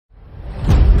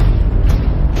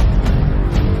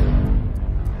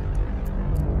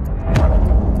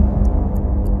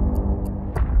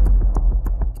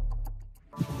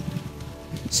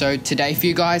So today for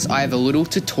you guys, I have a little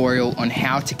tutorial on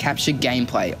how to capture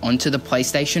gameplay onto the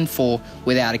PlayStation 4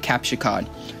 without a capture card.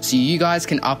 So you guys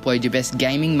can upload your best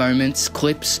gaming moments,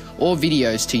 clips, or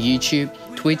videos to YouTube,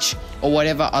 Twitch, or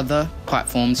whatever other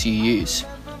platforms you use.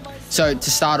 So to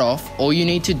start off, all you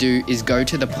need to do is go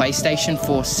to the PlayStation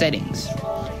 4 settings,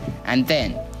 and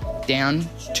then down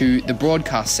to the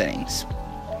broadcast settings.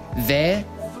 There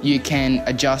you can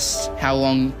adjust how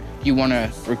long you want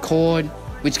to record,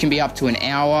 which can be up to an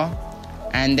hour,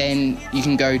 and then you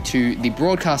can go to the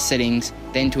broadcast settings,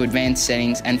 then to advanced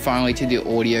settings, and finally to the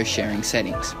audio sharing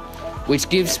settings, which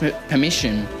gives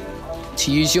permission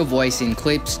to use your voice in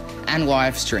clips and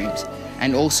live streams,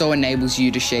 and also enables you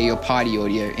to share your party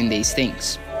audio in these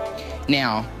things.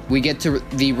 Now we get to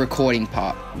the recording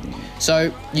part.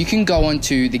 So you can go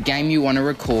onto the game you want to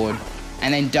record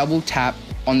and then double tap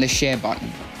on the share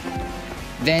button.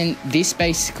 Then this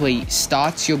basically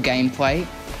starts your gameplay,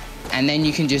 and then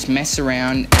you can just mess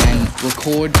around and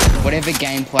record whatever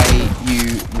gameplay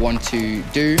you want to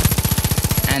do.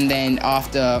 And then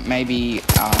after maybe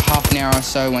half an hour or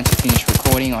so, once you finish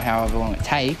recording or however long it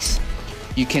takes,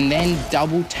 you can then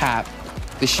double tap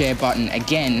the share button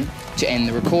again to end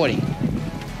the recording.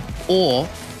 Or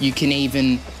you can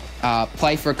even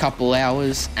play for a couple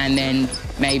hours, and then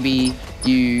maybe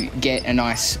you get a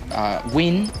nice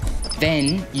win.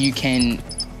 Then you can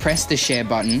press the share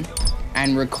button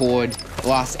and record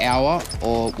last hour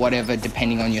or whatever,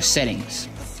 depending on your settings.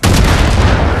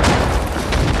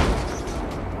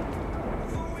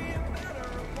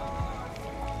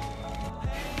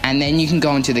 And then you can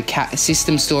go into the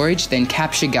system storage, then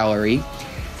capture gallery,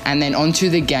 and then onto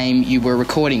the game you were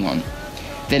recording on.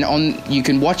 Then you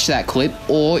can watch that clip,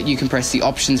 or you can press the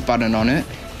options button on it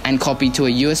and copy to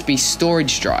a USB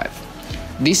storage drive.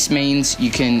 This means you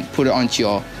can put it onto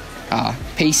your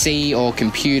PC or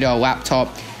computer, laptop,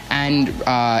 and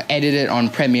edit it on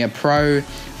Premiere Pro,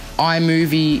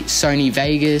 iMovie, Sony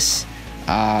Vegas,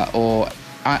 or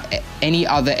any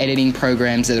other editing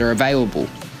programs that are available.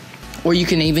 Or you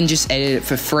can even just edit it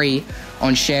for free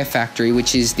on Share Factory,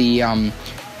 which is the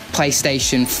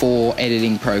PlayStation 4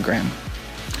 editing program.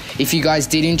 If you guys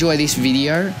did enjoy this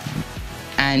video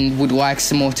and would like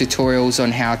some more tutorials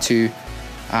on how to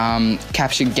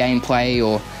capture gameplay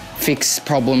or fix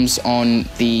problems on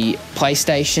the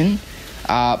PlayStation,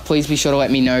 please be sure to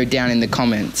let me know down in the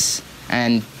comments,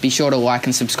 and be sure to like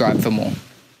and subscribe for more.